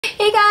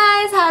Hey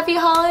guys, happy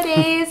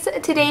holidays!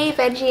 Today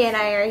Benji and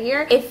I are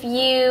here. If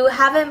you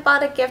haven't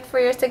bought a gift for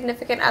your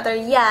significant other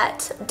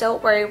yet,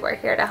 don't worry, we're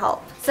here to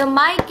help. So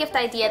my gift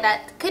idea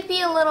that could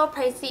be a little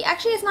pricey,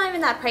 actually it's not even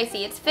that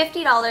pricey, it's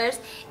 $50.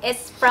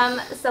 It's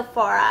from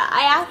Sephora.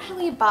 I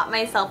actually bought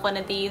myself one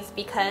of these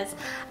because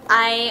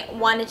I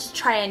wanted to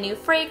try a new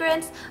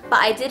fragrance, but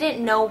I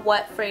didn't know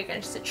what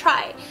fragrance to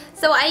try.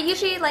 So I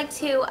usually like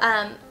to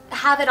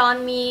have it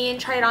on me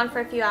and try it on for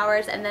a few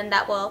hours, and then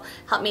that will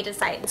help me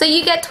decide. So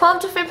you get 12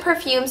 different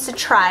perfumes to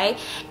try,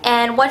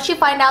 and once you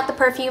find out the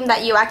perfume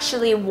that you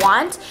actually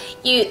want,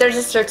 there's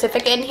a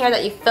certificate in here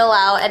that you fill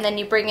out, and then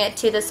you bring it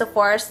to the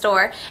Sephora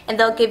store and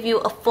they'll give you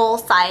a full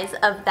size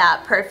of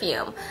that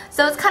perfume.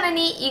 So it's kind of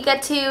neat. You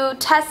get to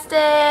test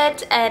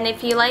it, and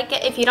if you like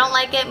it, if you don't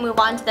like it, move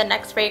on to the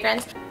next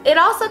fragrance. It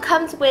also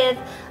comes with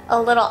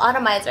a little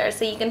atomizer,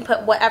 so you can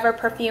put whatever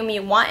perfume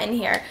you want in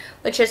here,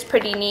 which is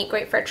pretty neat,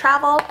 great for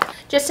travel.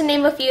 Just to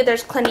name a few,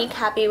 there's Clinique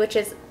Happy, which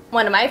is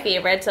one of my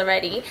favorites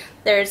already.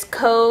 There's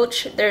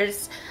Coach,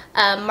 there's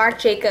Marc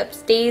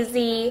Jacobs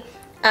Daisy,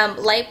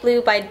 Light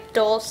Blue by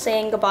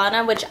Dolce &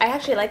 Gabbana, which I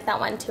actually like that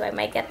one too, I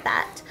might get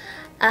that.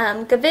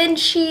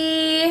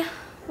 Givenchy,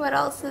 what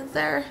else is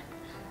there?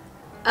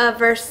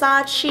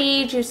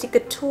 Versace, Juicy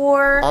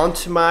Couture. On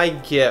to my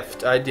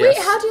gift ideas.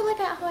 Wait, how do you like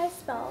how I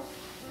spell?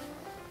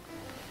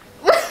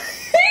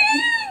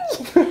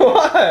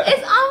 What?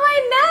 It's on my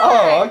neck!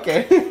 Oh,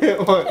 okay.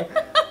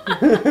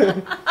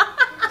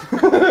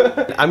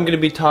 I'm gonna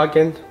be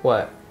talking,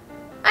 what?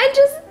 I'm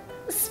just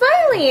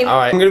smiling.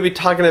 Alright, I'm gonna be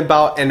talking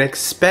about an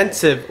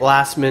expensive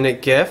last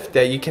minute gift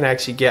that you can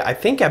actually get, I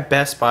think at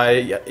Best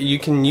Buy. You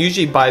can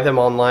usually buy them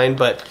online,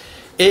 but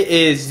it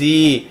is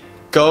the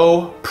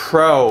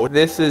GoPro.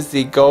 This is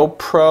the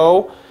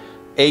GoPro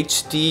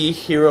HD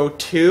Hero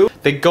 2.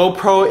 The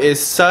GoPro is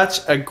such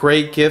a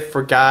great gift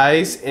for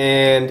guys,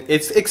 and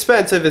it's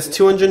expensive. It's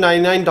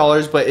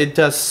 $299, but it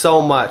does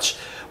so much.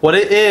 What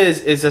it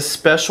is a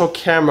special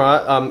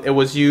camera. It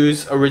was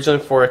used originally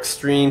for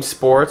extreme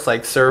sports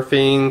like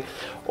surfing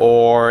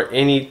or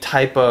any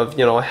type of,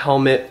 you know,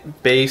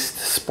 helmet-based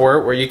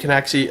sport where you can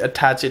actually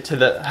attach it to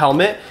the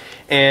helmet.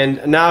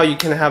 And now you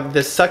can have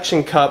this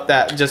suction cup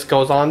that just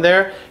goes on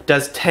there,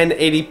 does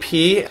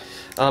 1080p.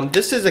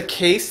 This is a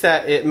case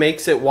that it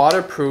makes it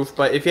waterproof,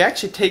 but if you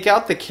actually take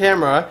out the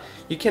camera,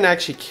 you can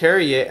actually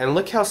carry it, and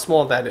look how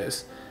small that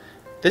is.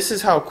 This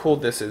is how cool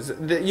this is.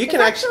 It's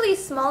actually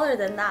smaller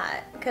than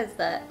that because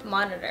the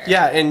monitor.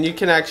 Yeah, and you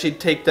can actually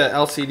take the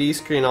LCD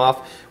screen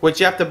off, which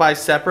you have to buy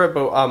separate,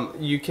 but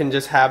you can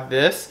just have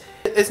this.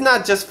 It's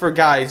not just for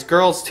guys,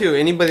 girls too.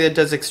 Anybody that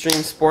does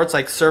extreme sports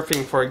like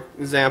surfing, for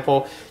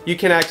example, you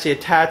can actually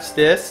attach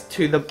this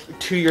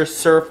to your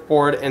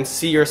surfboard and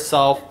see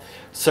yourself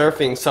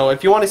surfing. So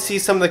if you want to see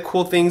some of the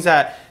cool things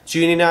that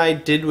Judy and I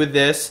did with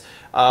this,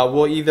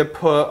 we'll either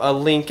put a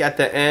link at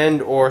the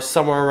end or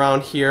somewhere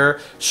around here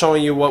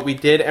showing you what we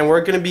did. And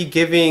we're going to be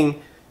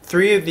giving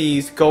 3 of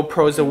these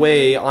GoPros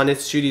away on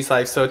It's Judy's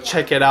Life, so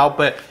check it out.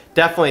 But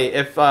definitely,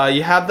 if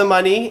you have the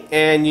money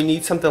and you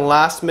need something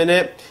last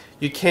minute,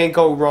 you can't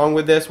go wrong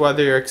with this,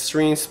 whether you're an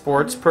extreme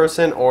sports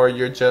person or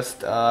you're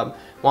just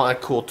want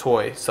a cool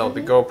toy. So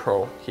the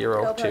GoPro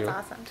Hero 2.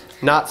 Awesome.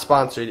 Not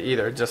sponsored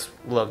either, just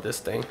love this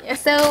thing.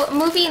 So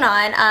moving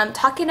on,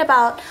 talking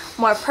about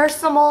more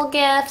personal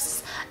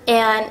gifts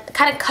and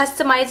kind of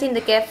customizing the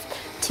gift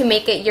to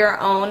make it your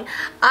own.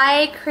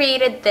 I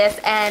created this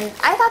and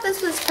I thought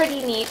this was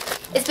pretty neat.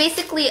 It's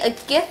basically a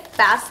gift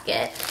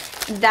basket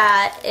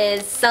that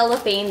is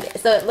cellophane,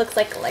 so it looks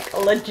like a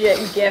legit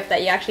gift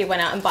that you actually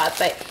went out and bought,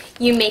 but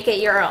you make it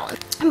your own.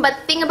 But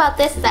the thing about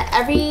this is that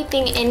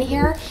everything in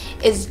here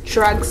is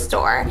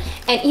drugstore,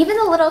 and even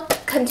the little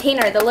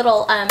container, the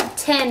little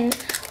tin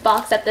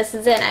box that this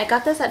is in, I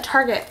got this at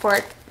Target for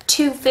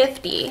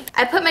 $2.50.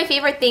 I put my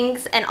favorite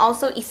things and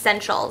also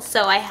essentials.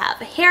 So I have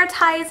hair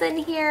ties in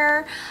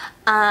here,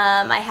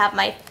 I have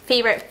my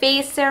favorite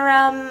face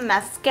serum,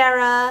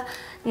 mascara,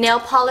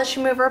 nail polish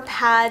remover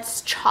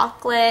pads,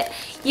 chocolate.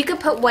 You can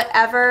put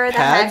whatever the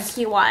heck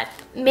you want.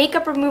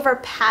 Makeup remover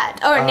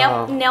pad, or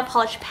nail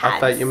polish pads. I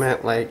thought you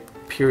meant like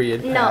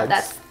period pads. No,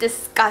 that's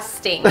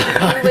disgusting. You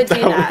would do that.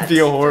 That would be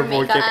a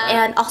horrible gift.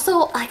 And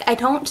also, like, I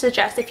don't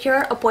suggest, if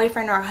you're a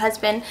boyfriend or a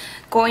husband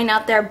going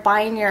out there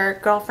buying your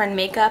girlfriend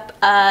makeup,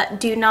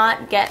 do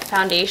not get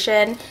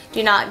foundation,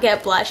 do not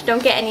get blush,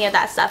 don't get any of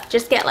that stuff.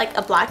 Just get like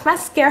a black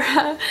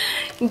mascara,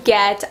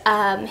 get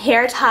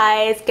hair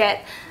ties,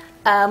 get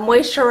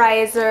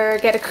moisturizer,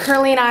 get a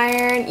curling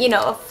iron, you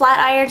know, a flat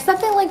iron,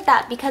 something like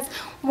that, because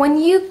when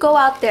you go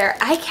out there,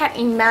 I can't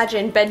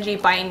imagine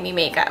Benji buying me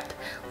makeup.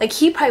 Like,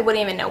 he probably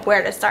wouldn't even know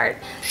where to start.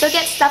 So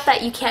get stuff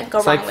that you can't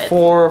go wrong with. It's like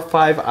 4 or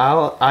 5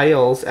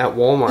 aisles at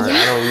Walmart. Yeah.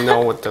 I don't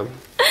know what the...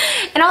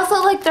 And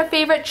also like their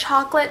favorite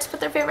chocolates, put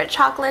their favorite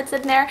chocolates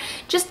in there.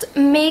 Just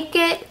make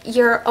it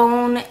your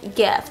own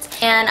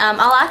gift. And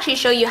I'll actually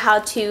show you how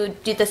to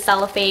do the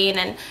cellophane,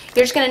 and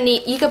you're just gonna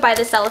need, you could buy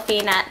the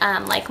cellophane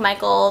at like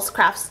Michael's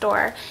craft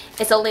store.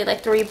 It's only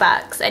like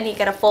 $3 and you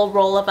get a full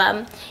roll of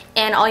them.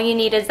 And all you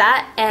need is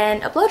that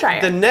and a blow dryer.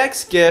 The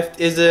next gift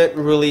isn't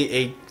really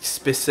a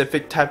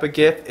specific type of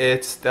gift.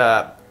 It's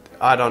the,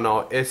 I don't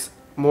know, it's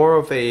more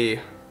of a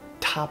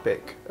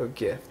topic of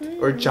gift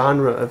or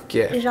genre of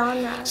gift.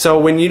 So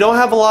when you don't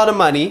have a lot of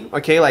money,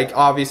 okay, like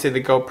obviously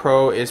the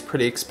GoPro is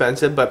pretty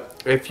expensive,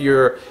 but if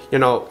you're, you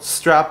know,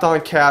 strapped on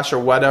cash or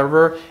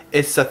whatever,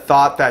 it's the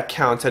thought that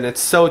counts, and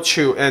it's so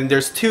true. And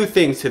there's two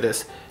things to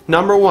this.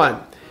 Number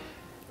one,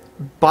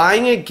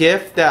 buying a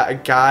gift that a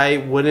guy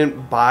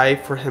wouldn't buy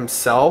for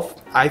himself,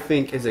 I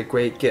think is a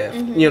great gift.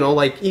 You know,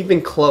 like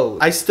even clothes.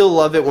 I still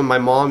love it when my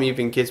mom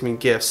even gives me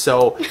gifts.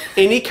 So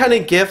any kind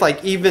of gift,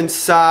 like even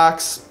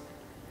socks,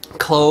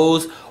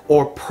 clothes,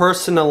 or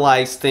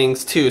personalized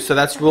things too. So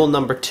that's rule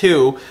number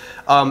 2,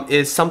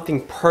 is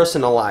something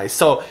personalized.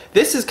 So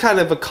this is kind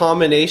of a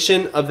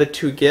combination of the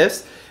two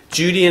gifts.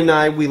 Judy and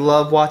I, we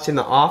love watching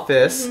The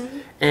Office,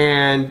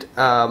 and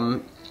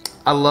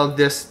I love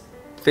this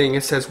thing.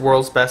 It says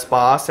World's Best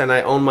Boss, and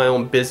I own my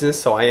own business,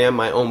 so I am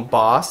my own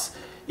boss.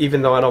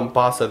 Even though I don't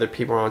boss other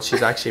people around,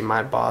 she's actually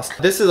my boss.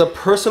 This is a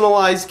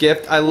personalized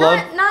gift. I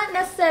love, not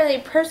necessarily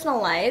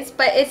personalized,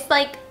 but it's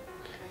like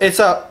it's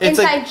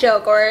inside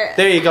joke, or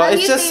there you go.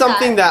 It's just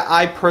something that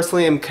I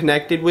personally am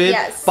connected with.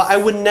 Yes. But I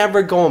would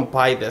never go and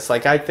buy this.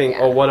 Like I think,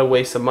 oh, what a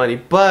waste of money.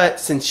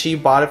 But since she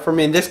bought it for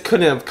me, and this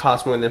couldn't have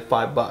cost more than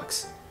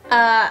 $5.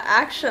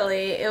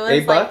 Actually, it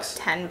was like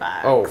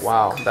 $10. Oh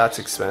wow, that's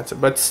expensive.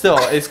 But still,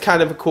 it's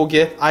kind of a cool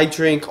gift. I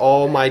drink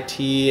all my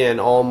tea and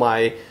all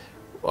my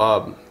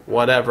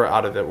whatever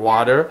out of the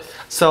water.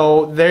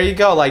 So there you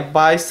go. Like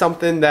buy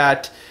something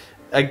that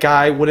a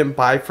guy wouldn't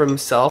buy for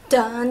himself.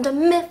 Dunder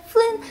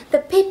Mifflin, the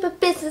paper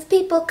business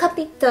people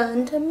company.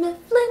 Dunder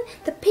Mifflin,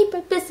 the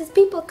paper business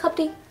people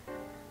company.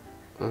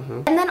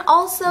 And then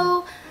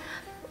also,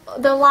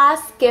 the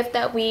last gift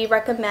that we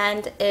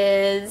recommend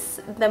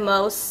is the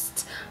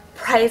most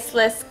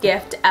priceless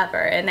gift ever,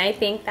 and I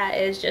think that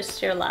is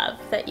just your love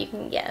that you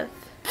can give.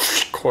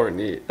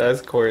 Corny.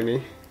 That's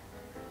corny.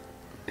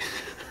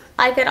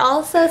 I could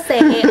also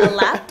say a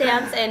lap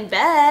dance in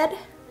bed.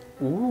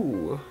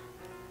 Ooh.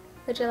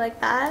 Would you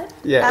like that?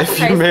 Yeah, That's if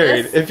you're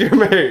married. If you're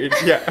married,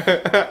 yeah.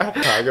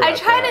 I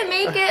try to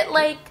make it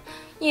like,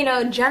 you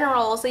know,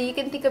 general, so you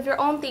can think of your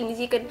own things.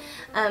 You could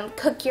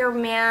cook your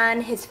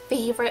man his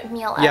favorite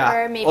meal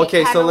ever. Maybe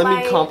okay, so let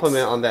me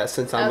compliment on that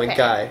since I'm a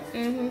guy.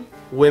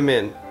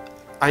 Women,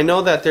 I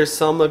know that there's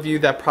some of you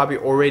that probably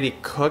already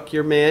cook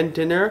your man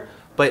dinner,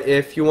 but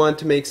if you want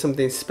to make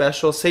something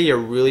special, say you're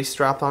really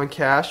strapped on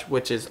cash,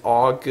 which is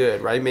all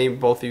good, right? Maybe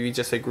both of you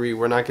just agree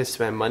we're not going to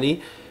spend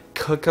money.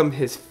 Cook him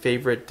his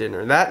favorite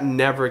dinner. That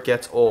never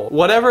gets old.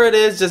 Whatever it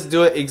is, just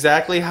do it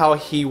exactly how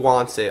he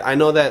wants it. I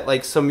know that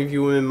like some of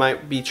you women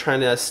might be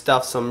trying to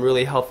stuff some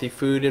really healthy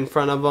food in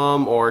front of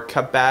him or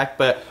cut back,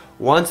 but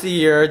once a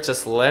year,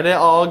 just let it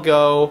all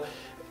go.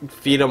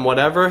 Feed him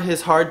whatever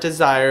his heart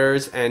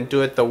desires and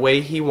do it the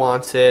way he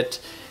wants it.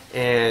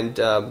 And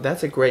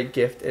that's a great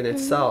gift in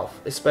itself,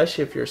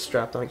 especially if you're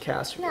strapped on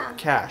cash. Yeah,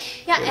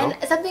 you know?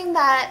 And something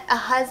that a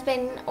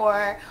husband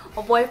or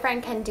a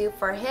boyfriend can do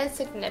for his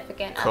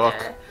significant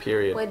other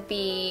would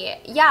be,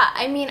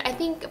 I mean, I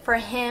think for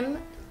him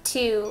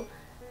to,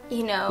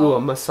 you know... Ooh,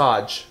 a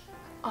massage.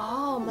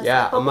 Oh, massage.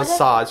 Yeah, a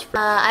massage.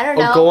 I don't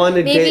know. Or go on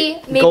a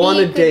date. Maybe go on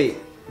a date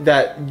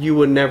that you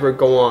would never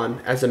go on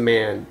as a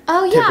man.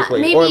 Oh, yeah.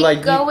 Typically. Maybe or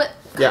like go with...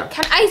 Yeah.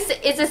 Can I...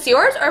 Is this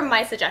yours or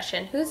my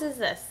suggestion? Whose is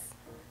this?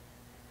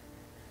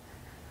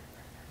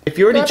 If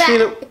you already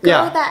treat him,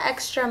 go that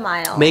extra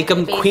mile. Make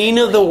him queen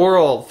of the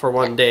world for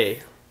one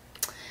day.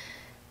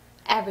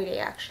 Every day,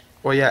 actually.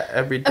 Well, yeah,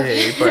 every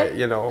day, but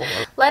you know.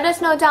 Let us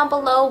know down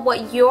below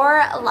what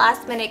your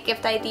last minute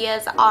gift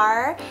ideas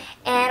are.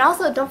 And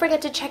also, don't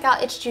forget to check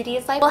out It's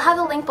Judy's Life. We'll have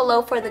a link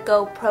below for the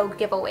GoPro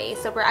giveaway.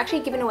 So we're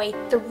actually giving away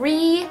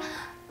 3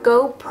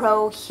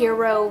 GoPro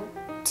Hero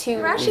 2.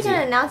 We're actually going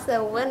to announce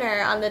the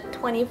winner on the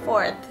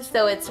 24th,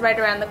 so it's right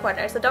around the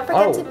corner. So don't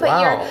forget to put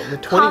your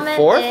comment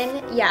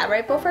in. Yeah,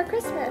 right before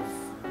Christmas.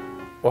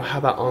 Or how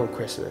about on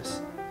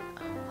Christmas?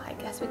 Oh, I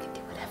guess we could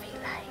do whatever you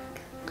like.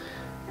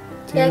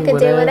 I could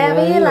do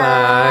whatever you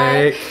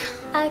like.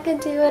 I could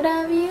do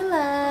whatever you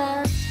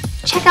like.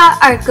 Check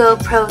out our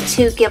GoPro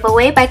 2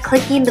 giveaway by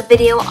clicking the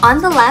video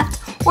on the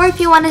left, or if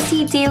you want to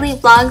see daily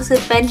vlogs with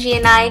Benji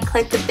and I,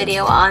 click the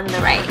video on the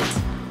right.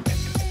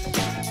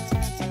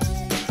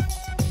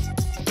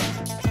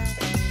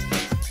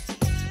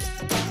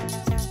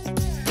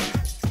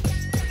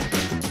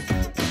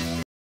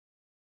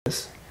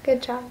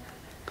 Good job.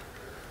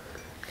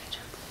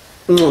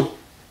 Good job.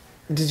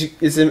 Did you?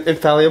 Is it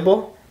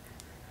infallible?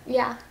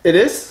 Yeah. It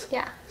is?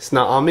 Yeah. It's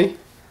not on me?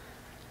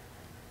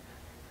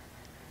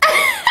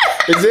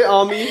 Is it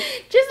on me?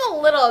 Just a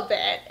little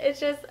bit. It's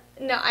just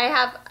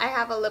I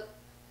have a lip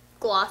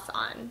gloss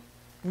on.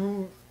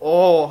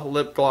 Oh,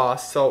 lip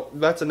gloss. So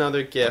that's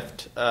another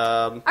gift.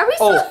 Are we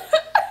still?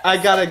 I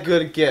got a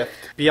good gift.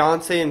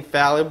 Beyonce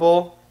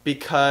Infallible,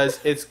 because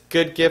it's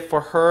good gift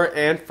for her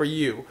and for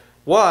you.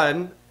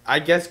 One, I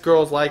guess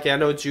girls like it. I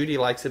know Judy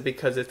likes it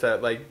because it's a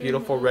like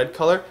beautiful red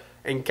color.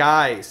 And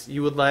guys,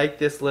 you would like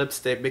this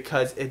lipstick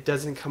because it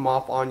doesn't come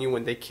off on you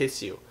when they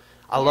kiss you.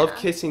 I love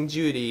kissing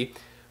Judy,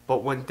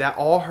 but when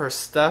all her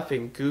stuff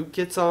and goop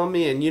gets on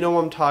me, and you know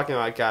what I'm talking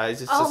about,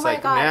 guys, it's just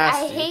like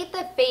nasty. I hate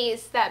the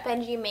face that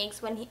Benji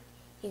makes when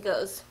he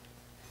goes.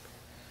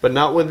 But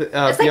not with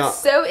it's like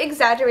so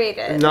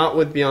exaggerated. Not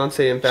with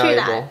Beyonce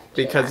Infallible,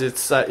 because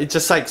it's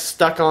just like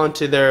stuck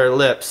onto their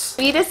lips.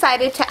 We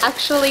decided to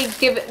actually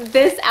give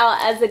this out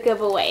as a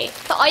giveaway.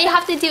 So all you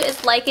have to do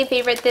is like and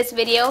favorite this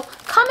video,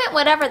 comment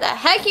whatever the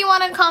heck you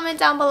want to comment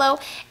down below,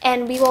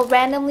 and we will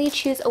randomly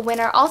choose a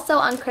winner also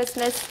on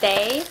Christmas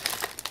Day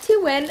to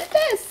win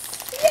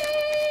this.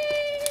 Yay!